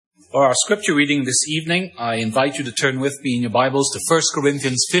For our scripture reading this evening, I invite you to turn with me in your Bibles to 1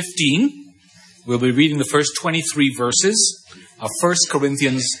 Corinthians 15. We'll be reading the first 23 verses of 1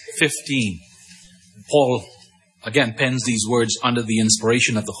 Corinthians 15. Paul, again, pens these words under the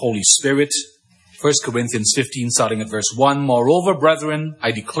inspiration of the Holy Spirit. 1 Corinthians 15, starting at verse 1. Moreover, brethren,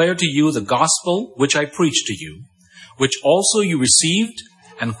 I declare to you the gospel which I preached to you, which also you received,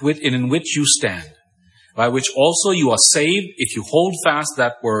 and in which you stand, by which also you are saved, if you hold fast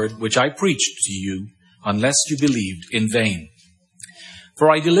that word which I preached to you, unless you believed in vain. For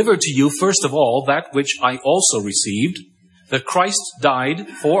I delivered to you first of all that which I also received, that Christ died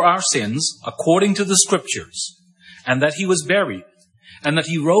for our sins according to the Scriptures, and that he was buried, and that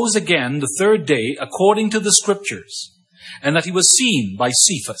he rose again the third day according to the Scriptures, and that he was seen by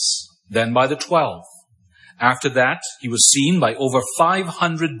Cephas, then by the 12. After that, he was seen by over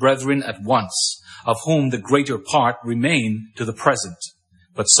 500 brethren at once, of whom the greater part remain to the present,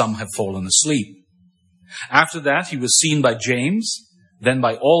 but some have fallen asleep. After that, he was seen by James, then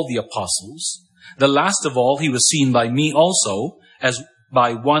by all the apostles. The last of all, he was seen by me also, as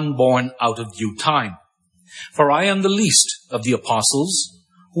by one born out of due time. For I am the least of the apostles,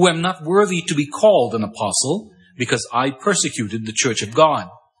 who am not worthy to be called an apostle, because I persecuted the church of God.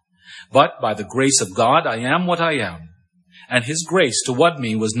 But by the grace of God, I am what I am. And his grace toward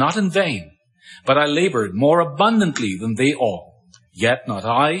me was not in vain, but I labored more abundantly than they all. Yet not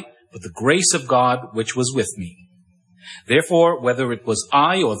I, but the grace of God which was with me. Therefore, whether it was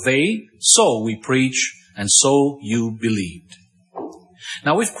I or they, so we preach, and so you believed.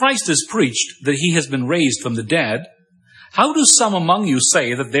 Now, if Christ is preached that he has been raised from the dead, how do some among you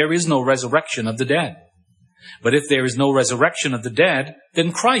say that there is no resurrection of the dead? But if there is no resurrection of the dead,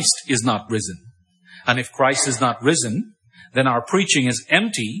 then Christ is not risen. And if Christ is not risen, then our preaching is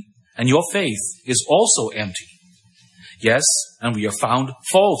empty, and your faith is also empty. Yes, and we are found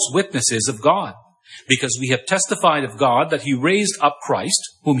false witnesses of God, because we have testified of God that he raised up Christ,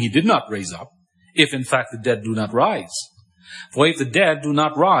 whom he did not raise up, if in fact the dead do not rise. For if the dead do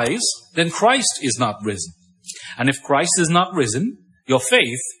not rise, then Christ is not risen. And if Christ is not risen, your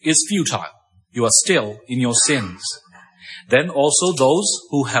faith is futile. You are still in your sins. Then also those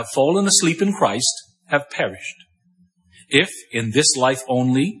who have fallen asleep in Christ have perished. If in this life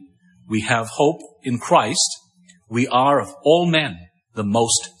only we have hope in Christ, we are of all men the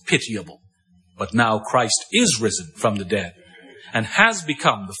most pitiable. But now Christ is risen from the dead, and has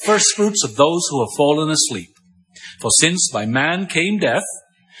become the firstfruits of those who have fallen asleep. For since by man came death,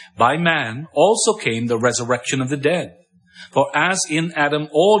 by man also came the resurrection of the dead. For as in Adam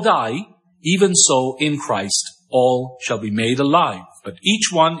all die, even so in Christ all shall be made alive, but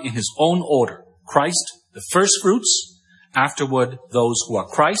each one in his own order. Christ the firstfruits, afterward those who are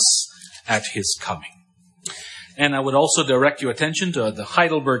Christ's at his coming. And I would also direct your attention to the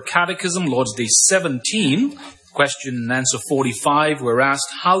Heidelberg Catechism, Lord's Day 17, question and answer 45. We're asked,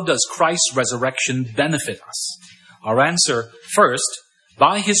 how does Christ's resurrection benefit us? Our answer, first,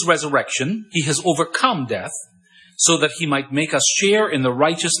 by his resurrection, he has overcome death, so that he might make us share in the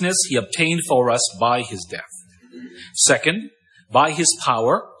righteousness he obtained for us by his death. Second, by his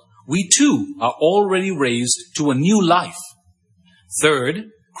power, we too are already raised to a new life. Third,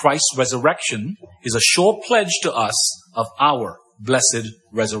 Christ's resurrection is a sure pledge to us of our blessed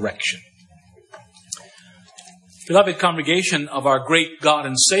resurrection. Beloved congregation of our great God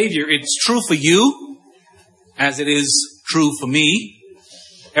and Savior, it's true for you, as it is true for me.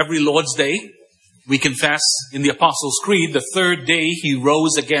 Every Lord's Day, we confess in the Apostles' Creed, the third day he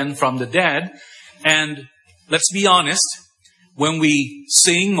rose again from the dead. And let's be honest, when we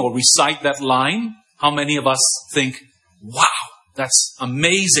sing or recite that line, how many of us think, wow, that's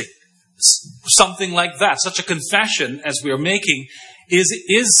amazing. Something like that, such a confession as we are making,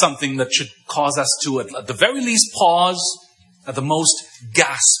 is something that should cause us to, at the very least, pause, at the most,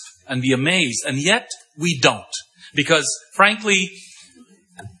 gasp and be amazed. And yet, we don't. Because, frankly,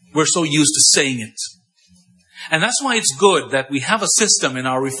 we're so used to saying it. And that's why it's good that we have a system in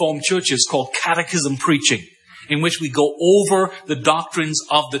our Reformed churches called catechism preaching, in which we go over the doctrines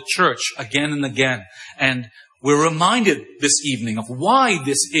of the church again and again. And we're reminded this evening of why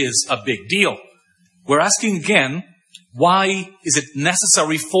this is a big deal. We're asking again, why is it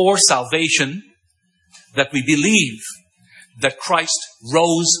necessary for salvation that we believe that Christ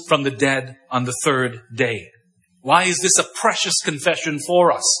rose from the dead on the third day? Why is this a precious confession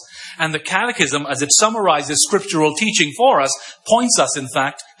for us? And the Catechism, as it summarizes scriptural teaching for us, points us, in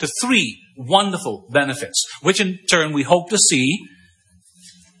fact, to three wonderful benefits, which in turn we hope to see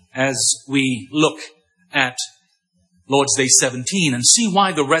as we look at Lord's Day 17 and see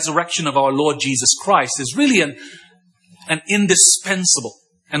why the resurrection of our Lord Jesus Christ is really an indispensable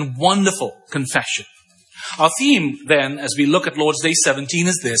and wonderful confession. Our theme then, as we look at Lord's Day 17,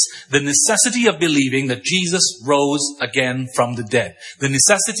 is this: the necessity of believing that Jesus rose again from the dead. The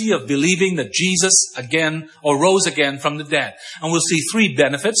necessity of believing that Jesus rose again from the dead. And we'll see three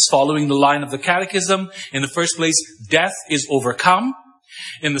benefits following the line of the Catechism. In the first place, death is overcome.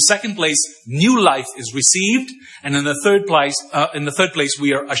 In the second place, new life is received. And in the third place,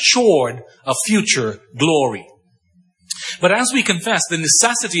 we are assured of future glory. But as we confess the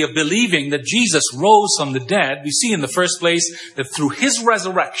necessity of believing that Jesus rose from the dead, we see in the first place that through his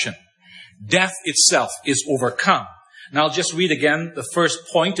resurrection, death itself is overcome. Now I'll just read again the first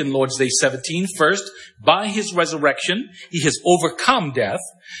point in Lord's Day 17. First, by his resurrection, he has overcome death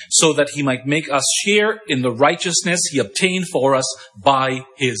so that he might make us share in the righteousness he obtained for us by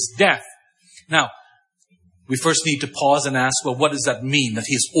his death. Now, we first need to pause and ask, well, what does that mean, that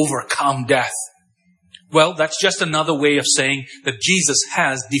he has overcome death? Well, that's just another way of saying that Jesus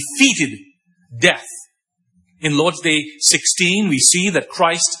has defeated death. In Lord's Day 16, we see that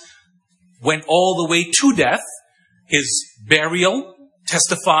Christ went all the way to death. His burial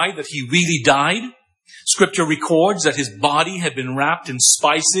testified that he really died. Scripture records that his body had been wrapped in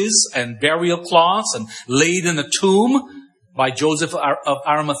spices and burial cloths and laid in a tomb by Joseph of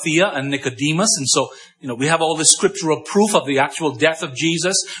Arimathea and Nicodemus. And so, we have all this scriptural proof of the actual death of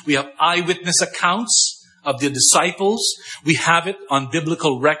Jesus. We have eyewitness accounts of the disciples. We have it on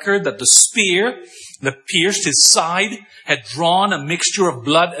biblical record that the spear that pierced his side had drawn a mixture of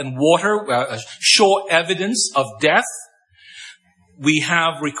blood and water, sure evidence of death. We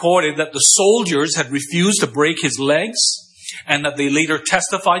have recorded that the soldiers had refused to break his legs, and that they later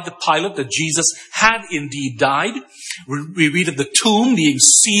testified to Pilate that Jesus had indeed died. We read of the tomb being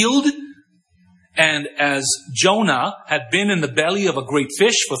sealed, and as Jonah had been in the belly of a great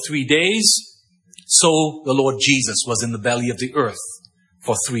fish for 3 days, so the Lord Jesus was in the belly of the earth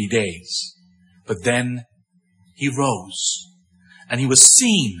for 3 days. But then he rose, and he was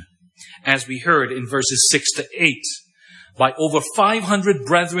seen, as we heard in verses 6 to 8, by over 500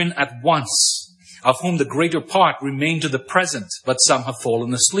 brethren at once, of whom the greater part remain to the present, but some have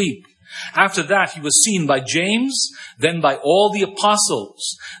fallen asleep. After that, he was seen by James, then by all the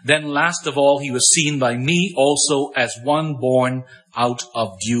apostles. Then last of all, he was seen by me also as one born out of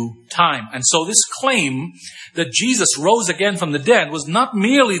due time. And so this claim that Jesus rose again from the dead was not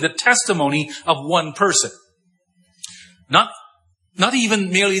merely the testimony of one person. Not even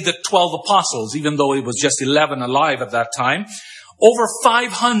merely the 12 apostles, even though it was just 11 alive at that time. Over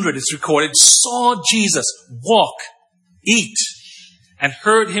 500, it's recorded, saw Jesus walk, eat, and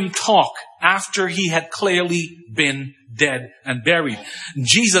heard him talk after he had clearly been dead and buried.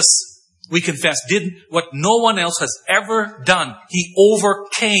 Jesus, we confess, did what no one else has ever done. He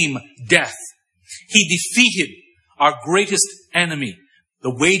overcame death. He defeated our greatest enemy,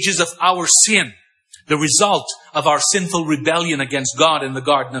 the wages of our sin, the result of our sinful rebellion against God in the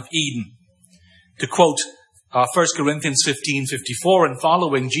Garden of Eden. To quote 1 Corinthians 15:54 and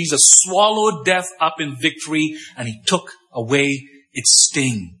following, Jesus swallowed death up in victory, and he took away its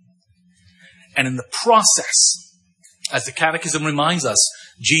sting. And in the process, as the Catechism reminds us,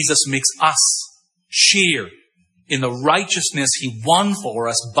 Jesus makes us share in the righteousness he won for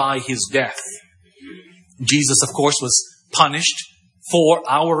us by his death. Jesus, of course, was punished for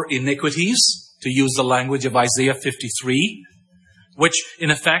our iniquities, to use the language of Isaiah 53, which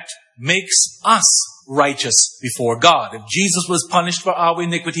in effect makes us righteous before God. If Jesus was punished for our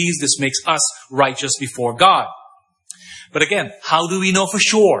iniquities, this makes us righteous before God. But again, how do we know for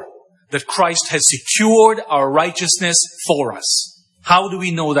sure that Christ has secured our righteousness for us? How do we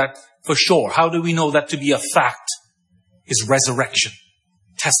know that for sure? How do we know that to be a fact? His resurrection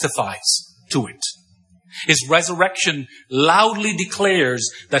testifies to it. His resurrection loudly declares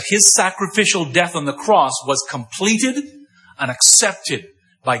that his sacrificial death on the cross was completed and accepted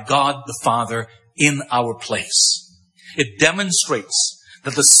by God the Father in our place. It demonstrates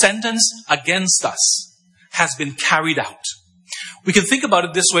that the sentence against us has been carried out. We can think about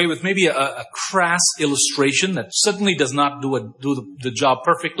it this way with maybe a crass illustration that certainly does not do the job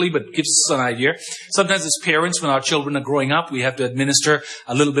perfectly, but gives us an idea. Sometimes as parents, when our children are growing up, we have to administer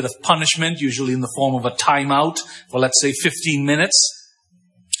a little bit of punishment, usually in the form of a timeout for, let's say, 15 minutes.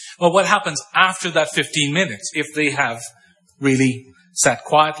 Well, what happens after that 15 minutes? If they have really sat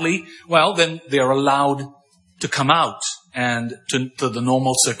quietly, well, then they are allowed to come out and to the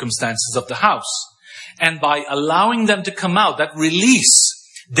normal circumstances of the house. And by allowing them to come out, that release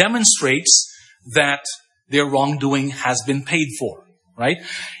demonstrates that their wrongdoing has been paid for, right?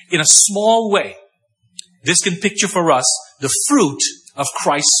 In a small way, this can picture for us the fruit of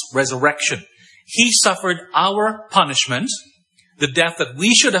Christ's resurrection. He suffered our punishment, the death that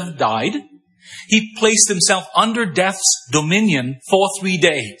we should have died. He placed himself under death's dominion for 3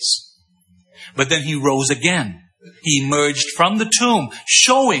 days. But then he rose again. He emerged from the tomb,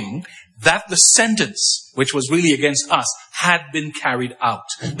 showing that the sentence, which was really against us, had been carried out.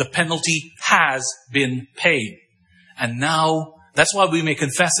 The penalty has been paid. And now, that's why we may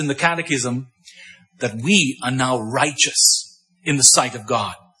confess in the Catechism that we are now righteous in the sight of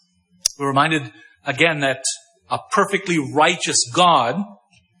God. We're reminded again that a perfectly righteous God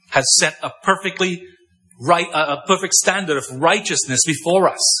has set a perfect standard of righteousness before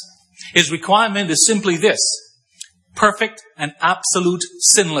us. His requirement is simply this: perfect and absolute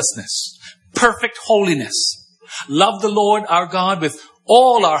sinlessness, perfect holiness. Love the Lord our God with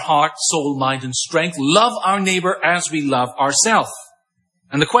all our heart, soul, mind, and strength. Love our neighbor as we love ourselves.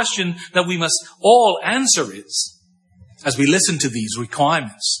 And the question that we must all answer is, as we listen to these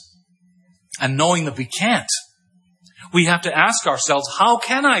requirements, and knowing that we can't, we have to ask ourselves, how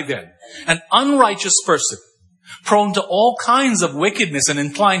can I then, an unrighteous person, prone to all kinds of wickedness and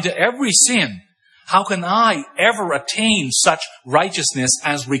inclined to every sin, how can I ever attain such righteousness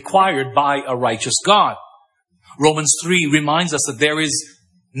as required by a righteous God? Romans 3 reminds us that there is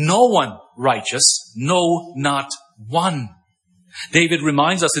no one righteous, no, not one. David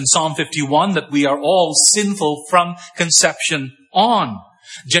reminds us in Psalm 51 that we are all sinful from conception on.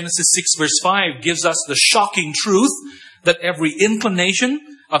 Genesis 6 verse 5 gives us the shocking truth that every inclination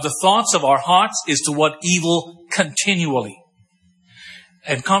of the thoughts of our hearts is toward evil continually.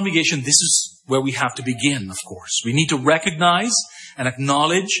 And congregation, this is where we have to begin, of course. We need to recognize and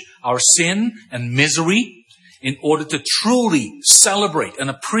acknowledge our sin and misery in order to truly celebrate and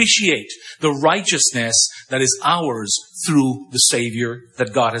appreciate the righteousness that is ours through the Savior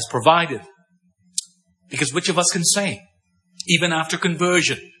that God has provided. Because which of us can say, even after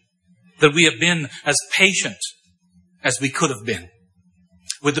conversion, that we have been as patient as we could have been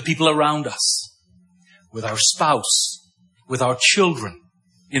with the people around us, with our spouse, with our children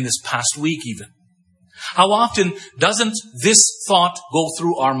in this past week even? How often doesn't this thought go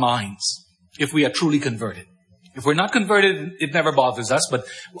through our minds if we are truly converted? If we're not converted, it never bothers us, but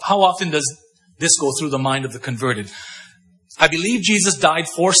how often does this go through the mind of the converted? I believe Jesus died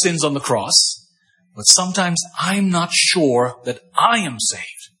for sins on the cross, but sometimes I'm not sure that I am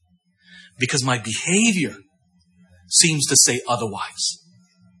saved because my behavior seems to say otherwise.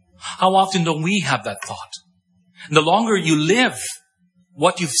 How often don't we have that thought? And the longer you live,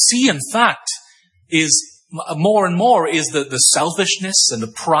 what you see, in fact, is more and more is the selfishness and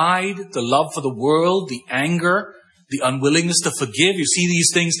the pride, the love for the world, the anger, the unwillingness to forgive. You see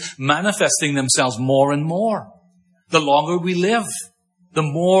these things manifesting themselves more and more. The longer we live, the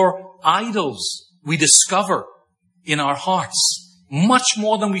more idols we discover in our hearts. Much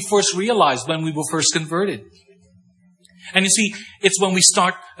more than we first realized when we were first converted. And you see, it's when we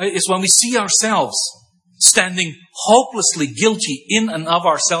see ourselves standing hopelessly guilty in and of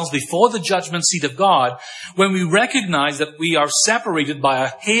ourselves before the judgment seat of God, when we recognize that we are separated by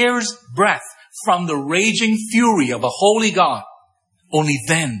a hair's breadth from the raging fury of a holy God, only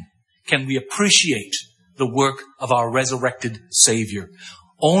then can we appreciate the work of our resurrected Savior.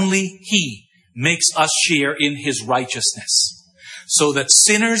 Only He makes us share in His righteousness, so that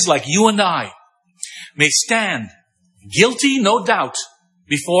sinners like you and I may stand guilty, no doubt,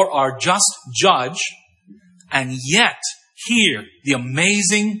 before our just judge, and yet hear the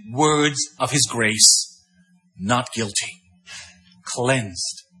amazing words of His grace. Not guilty,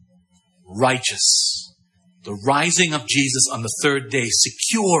 cleansed, righteous. The rising of Jesus on the third day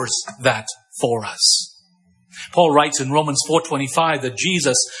secures that for us. Paul writes in Romans 4:25 that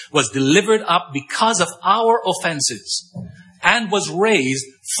Jesus was delivered up because of our offenses and was raised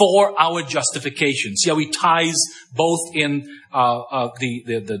for our justification. See how he ties both in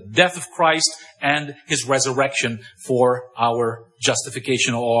the death of Christ and His resurrection for our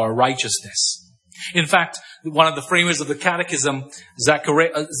justification or our righteousness. In fact, one of the framers of the Catechism,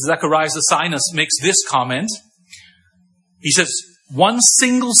 Zacharias Asinus, makes this comment. He says, one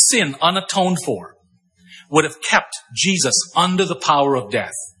single sin unatoned for would have kept Jesus under the power of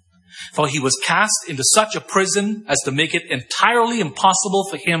death. For He was cast into such a prison as to make it entirely impossible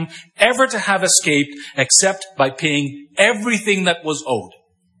for Him ever to have escaped except by paying everything that was owed.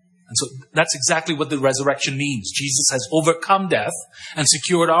 And so that's exactly what the resurrection means. Jesus has overcome death and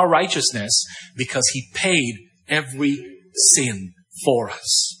secured our righteousness because He paid every sin for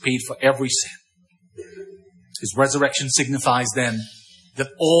us. Paid for every sin. His resurrection signifies then that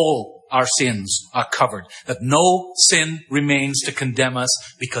all our sins are covered. That no sin remains to condemn us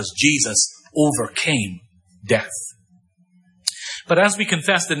because Jesus overcame death. But as we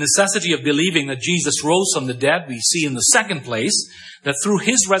confess the necessity of believing that Jesus rose from the dead, we see in the second place that through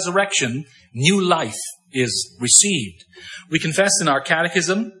his resurrection, new life is received. We confess in our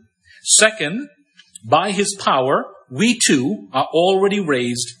catechism, second, by his power, we too are already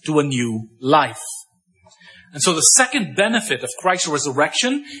raised to a new life. And so the second benefit of Christ's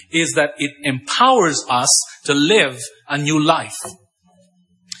resurrection is that it empowers us to live a new life.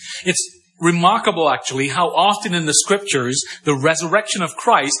 It's remarkable, actually, how often in the scriptures the resurrection of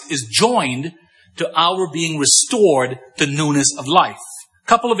Christ is joined to our being restored to newness of life. A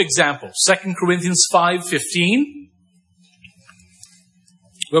couple of examples. 2 Corinthians 5:15,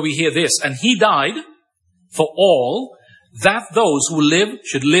 where we hear this, and he died for all, that those who live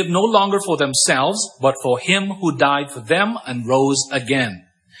should live no longer for themselves, but for him who died for them and rose again.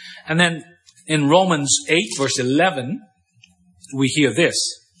 And then in Romans 8, verse 11, we hear this.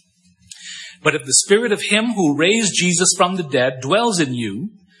 But if the spirit of him who raised Jesus from the dead dwells in you,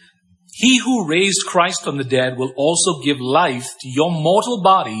 he who raised Christ from the dead will also give life to your mortal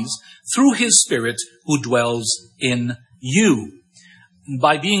bodies through his spirit who dwells in you.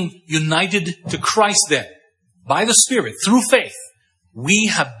 By being united to Christ then, by the Spirit, through faith, we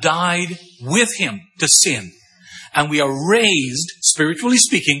have died with him to sin. And we are raised, spiritually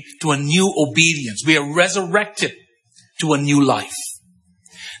speaking, to a new obedience. We are resurrected to a new life.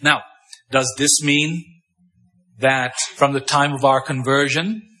 Now, does this mean that from the time of our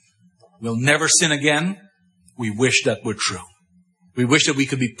conversion, we'll never sin again? We wish that were true. We wish that we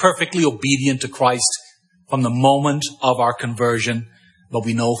could be perfectly obedient to Christ from the moment of our conversion, but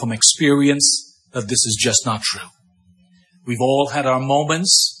we know from experience that this is just not true. We've all had our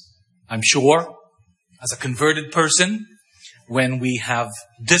moments, I'm sure, as a converted person, when we have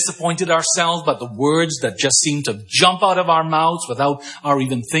disappointed ourselves by the words that just seem to jump out of our mouths without our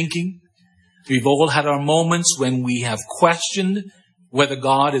even thinking. We've all had our moments when we have questioned whether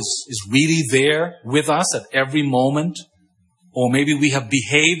God is really there with us at every moment, or maybe we have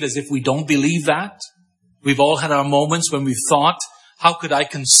behaved as if we don't believe that. We've all had our moments when we've thought, how could I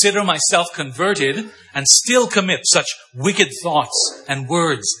consider myself converted and still commit such wicked thoughts and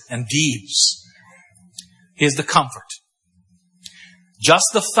words and deeds? Here's the comfort. Just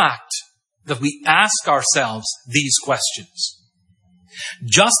the fact that we ask ourselves these questions,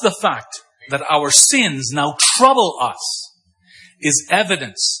 just the fact that our sins now trouble us, is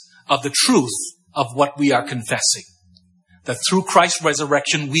evidence of the truth of what we are confessing. That through Christ's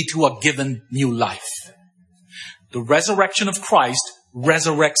resurrection, we too are given new life. The resurrection of Christ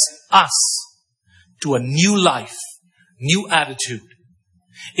resurrects us to a new life, new attitude.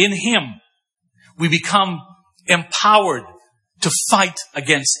 In him, we become empowered to fight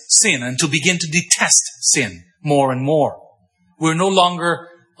against sin and to begin to detest sin more and more. We're no longer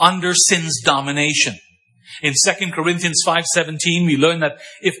under sin's domination. In 2 Corinthians 5:17, we learn that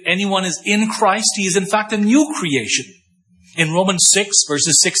if anyone is in Christ, he is in fact a new creation. In Romans 6,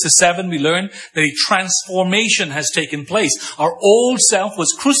 verses 6 to 7, we learn that a transformation has taken place. Our old self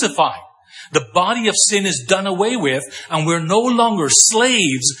was crucified. The body of sin is done away with, and we're no longer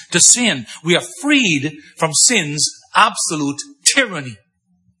slaves to sin. We are freed from sin's absolute tyranny.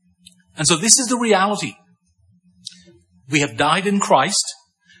 And so this is the reality. We have died in Christ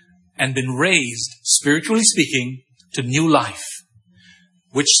and been raised, spiritually speaking, to new life,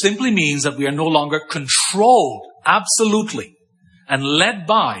 which simply means that we are no longer controlled absolutely and led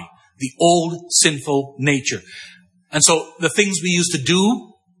by the old sinful nature. And so the things we used to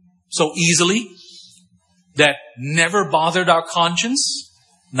do so easily that never bothered our conscience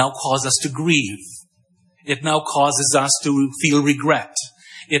now cause us to grieve. It now causes us to feel regret.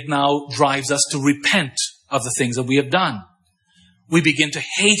 It now drives us to repent of the things that we have done. We begin to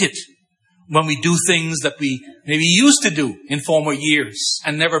hate it when we do things that we maybe used to do in former years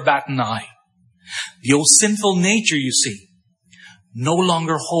and never bat an eye. The old sinful nature, you see, no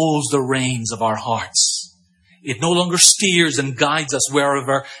longer holds the reins of our hearts. It no longer steers and guides us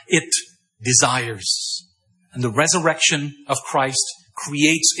wherever it desires. And the resurrection of Christ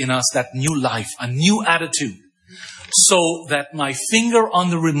creates in us that new life, a new attitude, so that my finger on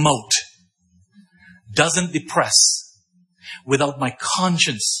the remote doesn't depress without my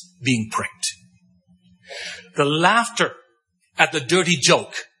conscience being pricked. The laughter at the dirty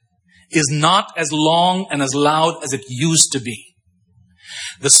joke is not as long and as loud as it used to be.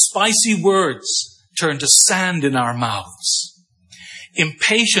 The spicy words turn to sand in our mouths.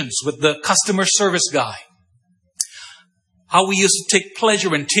 Impatience with the customer service guy. How we used to take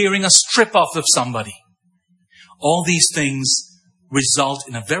pleasure in tearing a strip off of somebody. All these things result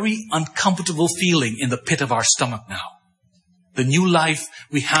in a very uncomfortable feeling in the pit of our stomach now. The new life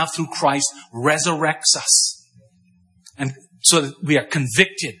we have through Christ resurrects us. And so that we are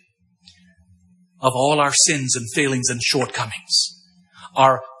convicted of all our sins and failings and shortcomings,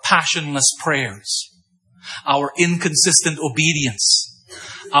 our passionless prayers, our inconsistent obedience,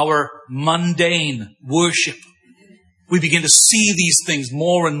 our mundane worship. We begin to see these things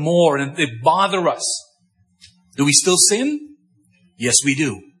more and more, and they bother us. Do we still sin? Yes, we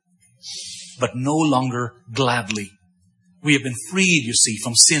do. But no longer gladly. We have been freed, you see,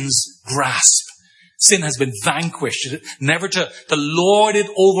 from sin's grasp. Sin has been vanquished, never to lord it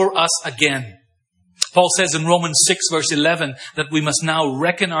over us again. Paul says in Romans 6 verse 11 that we must now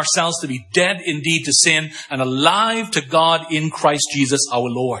reckon ourselves to be dead indeed to sin and alive to God in Christ Jesus our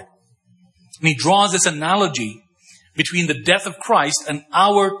Lord. And he draws this analogy between the death of Christ and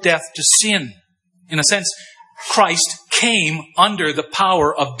our death to sin. In a sense, Christ came under the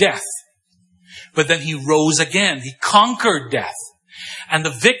power of death, but then he rose again. He conquered death. And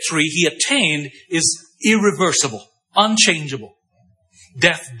the victory he attained is irreversible, unchangeable.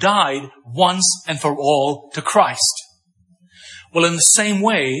 Death died once and for all to Christ. Well, in the same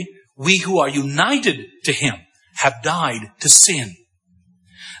way, we who are united to him have died to sin.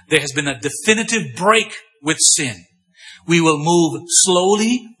 There has been a definitive break with sin. We will move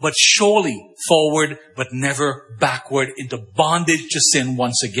slowly but surely forward, but never backward into bondage to sin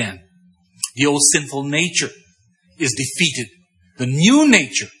once again. The old sinful nature is defeated. The new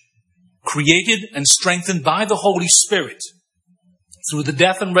nature, created and strengthened by the Holy Spirit, through the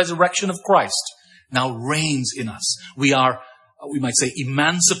death and resurrection of Christ, now reigns in us. We are, we might say,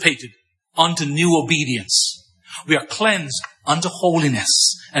 emancipated unto new obedience. We are cleansed unto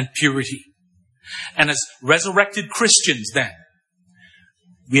holiness and purity. And as resurrected Christians then,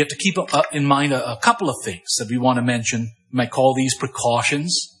 we have to keep in mind a couple of things that we want to mention. We might call these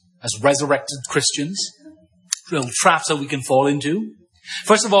precautions as resurrected Christians. Little traps that we can fall into.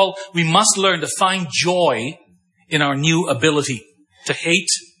 First of all, we must learn to find joy in our new ability to hate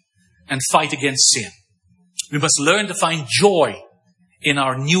and fight against sin. We must learn to find joy in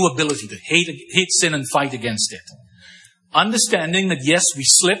our new ability to hate sin and fight against it. Understanding that yes, we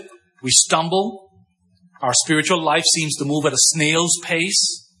slip, we stumble, our spiritual life seems to move at a snail's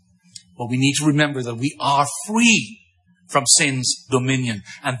pace, but we need to remember that we are free from sin's dominion.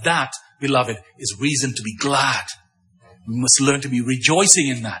 And that, beloved, is reason to be glad. We must learn to be rejoicing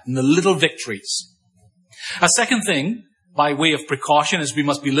in that, in the little victories. A second thing, by way of precaution, is we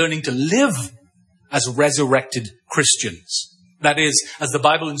must be learning to live as resurrected Christians. That is, as the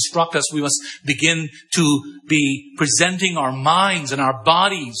Bible instructs us, we must begin to be presenting our minds and our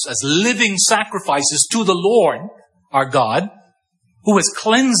bodies as living sacrifices to the Lord, our God, who has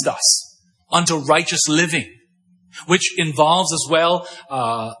cleansed us unto righteous living, which involves as well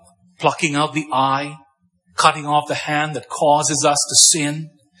plucking out the eye, cutting off the hand that causes us to sin,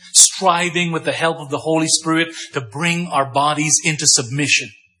 striving with the help of the Holy Spirit to bring our bodies into submission.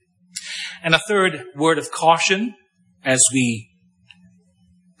 And a third word of caution as we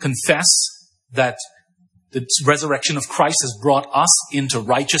confess that the resurrection of Christ has brought us into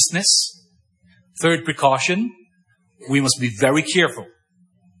righteousness. Third precaution, we must be very careful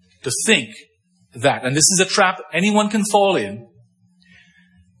to think that, and this is a trap anyone can fall in,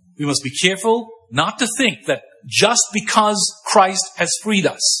 we must be careful not to think that just because Christ has freed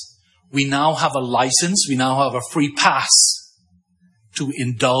us, we now have a license, we now have a free pass to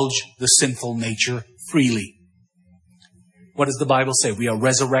indulge the sinful nature freely. What does the Bible say? We are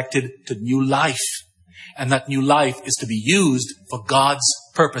resurrected to new life. And that new life is to be used for God's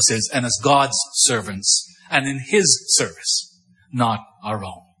purposes and as God's servants and in his service, not our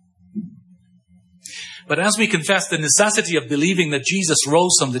own. But as we confess the necessity of believing that Jesus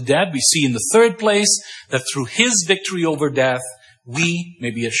rose from the dead, we see in the third place that through his victory over death, we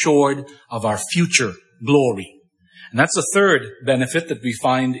may be assured of our future glory. And that's the third benefit that we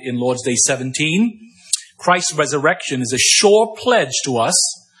find in Lord's Day 17. Christ's resurrection is a sure pledge to us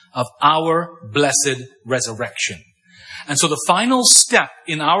of our blessed resurrection. And so the final step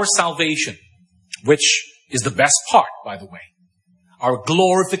in our salvation, which is the best part, by the way, our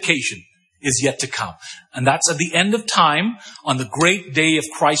glorification, is yet to come. And that's at the end of time on the great day of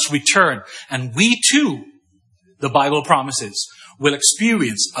Christ's return. And we too, the Bible promises, will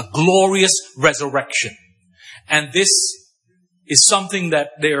experience a glorious resurrection. And this is something that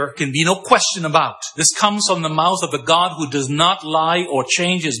there can be no question about. This comes from the mouth of a God who does not lie or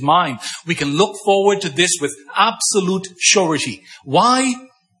change his mind. We can look forward to this with absolute surety. Why?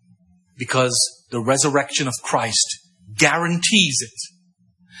 Because the resurrection of Christ guarantees it.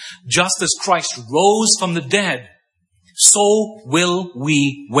 Just as Christ rose from the dead, so will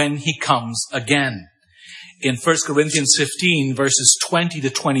we when he comes again. In 1 Corinthians 15, verses 20 to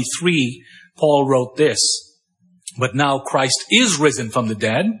 23, Paul wrote this: But now Christ is risen from the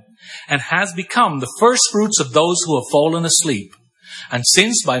dead and has become the first fruits of those who have fallen asleep. And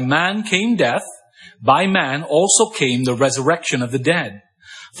since by man came death, by man also came the resurrection of the dead.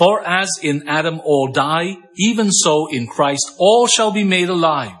 For as in Adam all die, even so in Christ all shall be made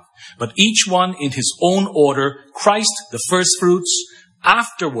alive. But each one in his own order, Christ the first fruits,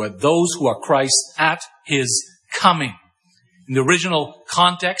 afterward those who are Christ at his coming. In the original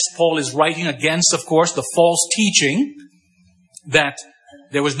context, Paul is writing against, of course, the false teaching that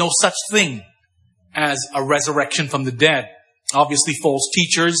there was no such thing as a resurrection from the dead. Obviously, false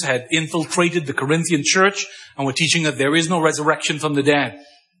teachers had infiltrated the Corinthian church and were teaching that there is no resurrection from the dead.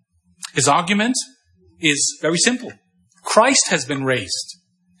 His argument is very simple. Christ has been raised.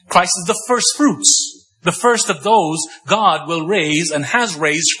 Christ is the first fruits, the first of those God will raise and has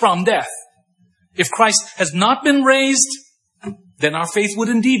raised from death. If Christ has not been raised, then our faith would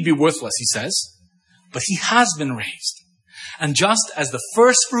indeed be worthless, he says. But he has been raised. And just as the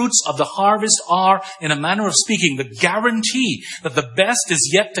first fruits of the harvest are, in a manner of speaking, the guarantee that the best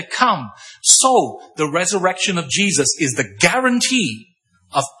is yet to come, so the resurrection of Jesus is the guarantee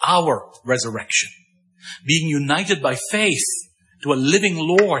of our resurrection. Being united by faith to a living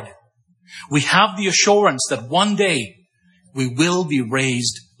Lord, we have the assurance that one day we will be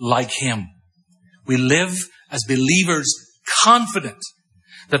raised like him. We live as believers confident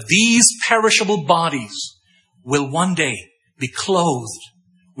that these perishable bodies will one day be clothed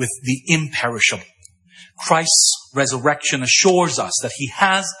with the imperishable. Christ's resurrection assures us that he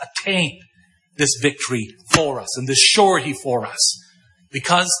has attained this victory for us and this surety for us.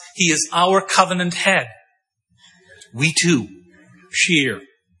 Because he is our covenant head, we too share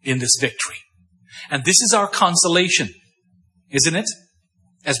in this victory. And this is our consolation, isn't it?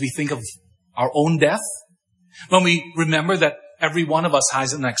 As we think of our own death, when we remember that every one of us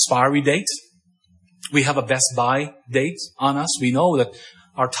has an expiry date, we have a best by date on us. We know that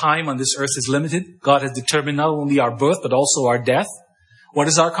our time on this earth is limited. God has determined not only our birth, but also our death. What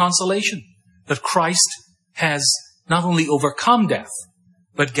is our consolation? That Christ has not only overcome death,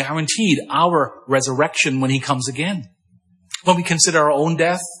 but guaranteed our resurrection when he comes again. When we consider our own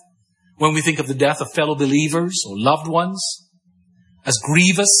death, when we think of the death of fellow believers or loved ones, as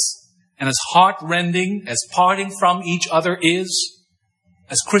grievous and as heart-rending as parting from each other is,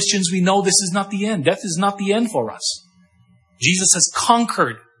 as Christians we know this is not the end. Death is not the end for us. Jesus has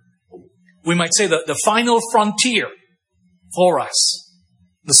conquered, we might say, the final frontier for us.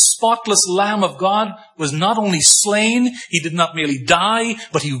 The spotless Lamb of God was not only slain, he did not merely die,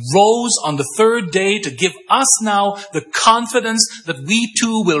 but he rose on the third day to give us now the confidence that we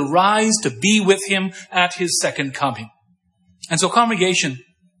too will rise to be with him at his second coming. And so, congregation,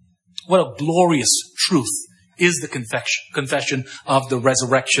 what a glorious truth is the confession of the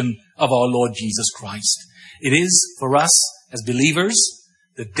resurrection of our Lord Jesus Christ. It is for us as believers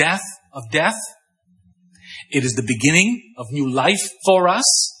the death of death. It is the beginning of new life for us.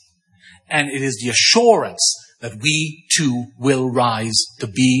 And it is the assurance that we too will rise to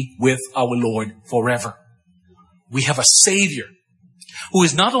be with our Lord forever. We have a Savior who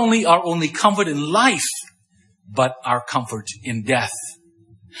is not only our only comfort in life, but our comfort in death.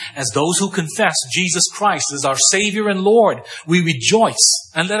 As those who confess Jesus Christ as our Savior and Lord, we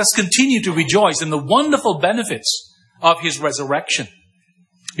rejoice, and let us continue to rejoice in the wonderful benefits of his resurrection.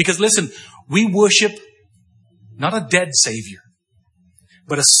 Because listen, we worship not a dead Savior,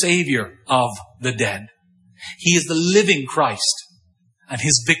 but a Savior of the dead. He is the living Christ, and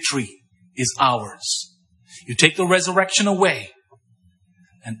his victory is ours. You take the resurrection away,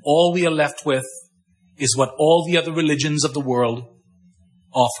 and all we are left with is what all the other religions of the world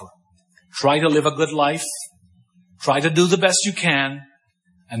offer. Try to live a good life. Try to do the best you can.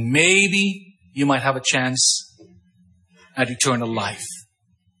 And maybe you might have a chance at eternal life.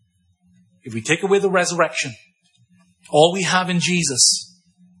 If we take away the resurrection, all we have in Jesus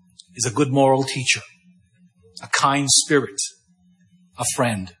is a good moral teacher, a kind spirit, a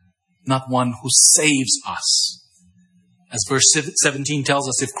friend, not one who saves us. As verse 17 tells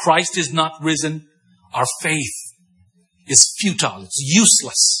us, if Christ is not risen, our faith is futile, it's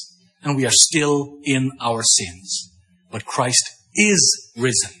useless, and we are still in our sins. But Christ is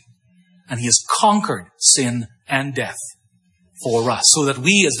risen, and he has conquered sin and death for us, so that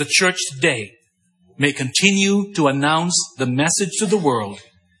we as the church today may continue to announce the message to the world: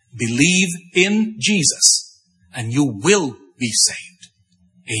 believe in Jesus, and you will be saved.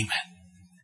 Amen.